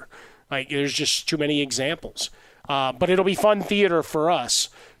last year. Like, there's just too many examples. But it'll be fun theater for us,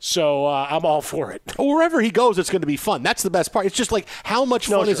 so I'm all for it. Wherever he goes, it's going to be fun. That's the best part. It's just like, how much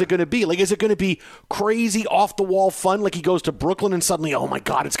fun is it going to be? Like, is it going to be crazy, off-the-wall fun, like he goes to Brooklyn and suddenly, oh, my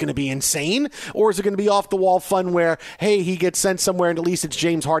God, it's going to be insane? Or is it going to be off-the-wall fun where, hey, he gets sent somewhere and at least it's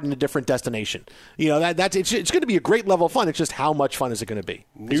James Harden in a different destination? It's going to be a great level of fun. It's just how much fun is it going to be?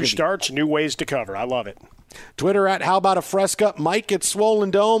 New starts, new ways to cover. I love it. Twitter at How About a Fresca. Mike at Swollen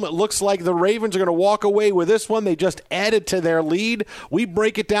Dome. It looks like the Ravens are going to walk away with this one. They just added to their lead. We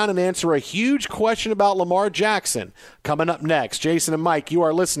break it down and answer a huge question about Lamar Jackson. Coming up next, Jason and Mike, you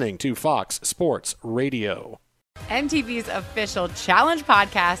are listening to Fox Sports Radio. MTV's official Challenge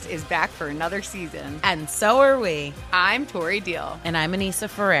podcast is back for another season. And so are we. I'm Tori Deal. And I'm Anissa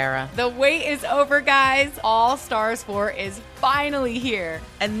Ferreira. The wait is over, guys. All Stars 4 is finally here.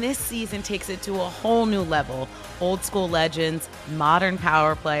 And this season takes it to a whole new level. Old school legends, modern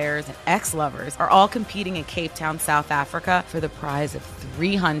power players, and ex-lovers are all competing in Cape Town, South Africa for the prize of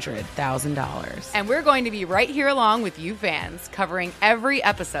 $300,000. And we're going to be right here along with you fans, covering every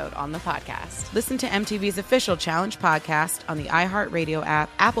episode on the podcast. Listen to MTV's official Challenge podcast on the iHeartRadio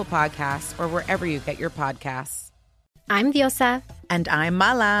app, Apple Podcasts, or wherever you get your podcasts. I'm Diosa. And I'm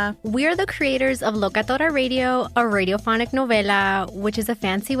Mala. We're the creators of Locatora Radio, a radiophonic novela, which is a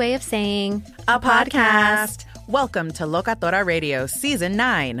fancy way of saying a podcast. Welcome to Locatora Radio Season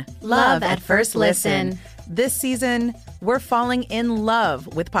 9. Love at First Listen. This season, we're falling in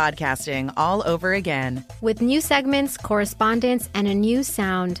love with podcasting all over again. With new segments, correspondence, and a new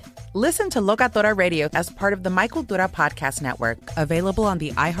sound. Listen to Locatora Radio as part of the My Cultura Podcast Network. Available on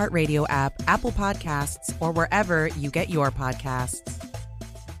the iHeartRadio app, Apple Podcasts, or wherever you get your podcasts.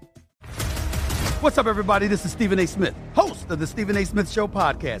 What's up, everybody? This is Stephen A. Smith, host of the Stephen A. Smith Show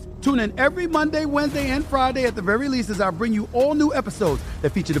podcast. Tune in every Monday, Wednesday, and Friday at the very least as I bring you all new episodes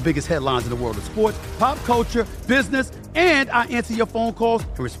that feature the biggest headlines in the world of sports, pop culture, business, and I answer your phone calls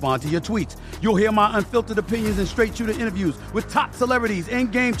and respond to your tweets. You'll hear my unfiltered opinions and straight-shooter interviews with top celebrities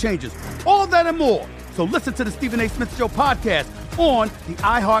and game changers. All of that and more. So listen to the Stephen A. Smith Show podcast on the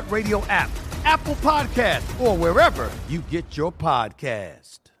iHeartRadio app, Apple Podcasts, or wherever you get your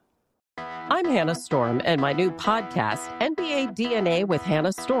podcast. I'm Hannah Storm, and my new podcast, NBA DNA with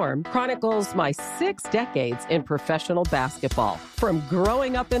Hannah Storm, chronicles my 6 decades in professional basketball. From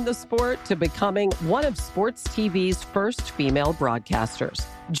growing up in the sport to becoming one of sports TV's first female broadcasters.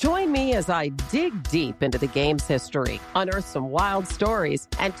 Join me as I dig deep into the game's history, unearth some wild stories,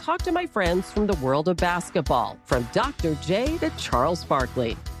 and talk to my friends from the world of basketball, from Dr. J to Charles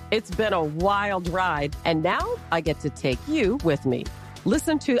Barkley. It's been a wild ride, and now I get to take you with me.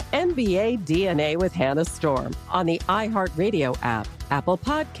 Listen to NBA DNA with Hannah Storm on the iHeartRadio app, Apple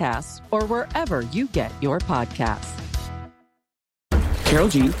Podcasts, or wherever you get your podcasts. Karol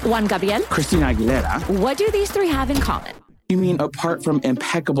G, Juan Gabriel, Christina Aguilera. What do these three have in common? You mean apart from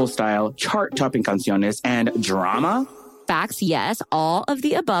impeccable style, chart-topping canciones, and drama? Facts, yes, all of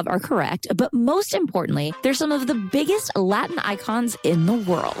the above are correct, but most importantly, they're some of the biggest Latin icons in the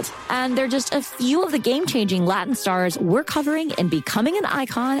world. And they're just a few of the game-changing Latin stars we're covering in Becoming an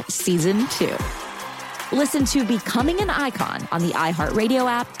Icon Season 2. Listen to Becoming an Icon on the iHeartRadio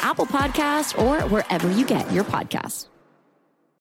app, Apple Podcasts, or wherever you get your podcasts.